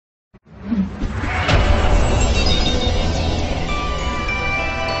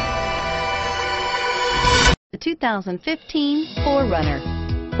2015 4Runner.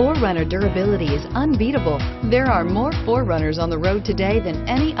 4Runner durability is unbeatable. There are more 4Runners on the road today than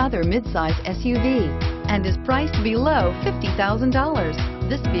any other midsize SUV and is priced below $50,000.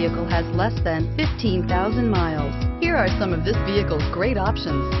 This vehicle has less than 15,000 miles. Here are some of this vehicle's great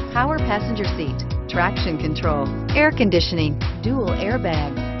options: power passenger seat, traction control, air conditioning, dual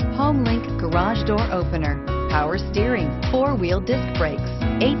airbags, HomeLink garage door opener, power steering, 4-wheel disc brakes,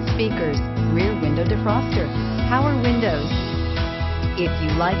 8 speakers, rear window defroster, power windows. If you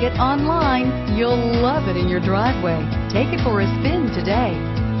like it online, you'll love it in your driveway. Take it for a spin today.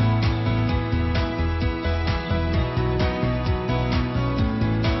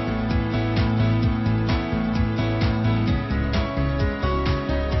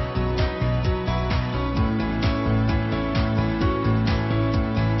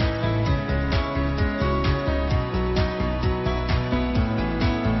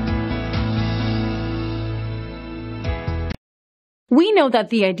 We know that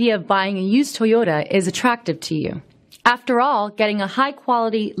the idea of buying a used Toyota is attractive to you. After all, getting a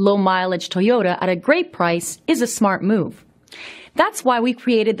high-quality, low-mileage Toyota at a great price is a smart move. That's why we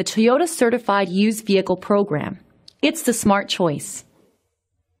created the Toyota Certified Used Vehicle Program. It's the smart choice.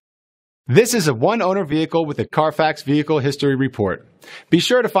 This is a one-owner vehicle with a Carfax Vehicle History Report. Be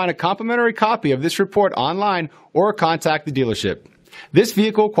sure to find a complimentary copy of this report online or contact the dealership. This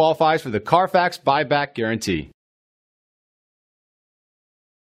vehicle qualifies for the Carfax Buyback Guarantee.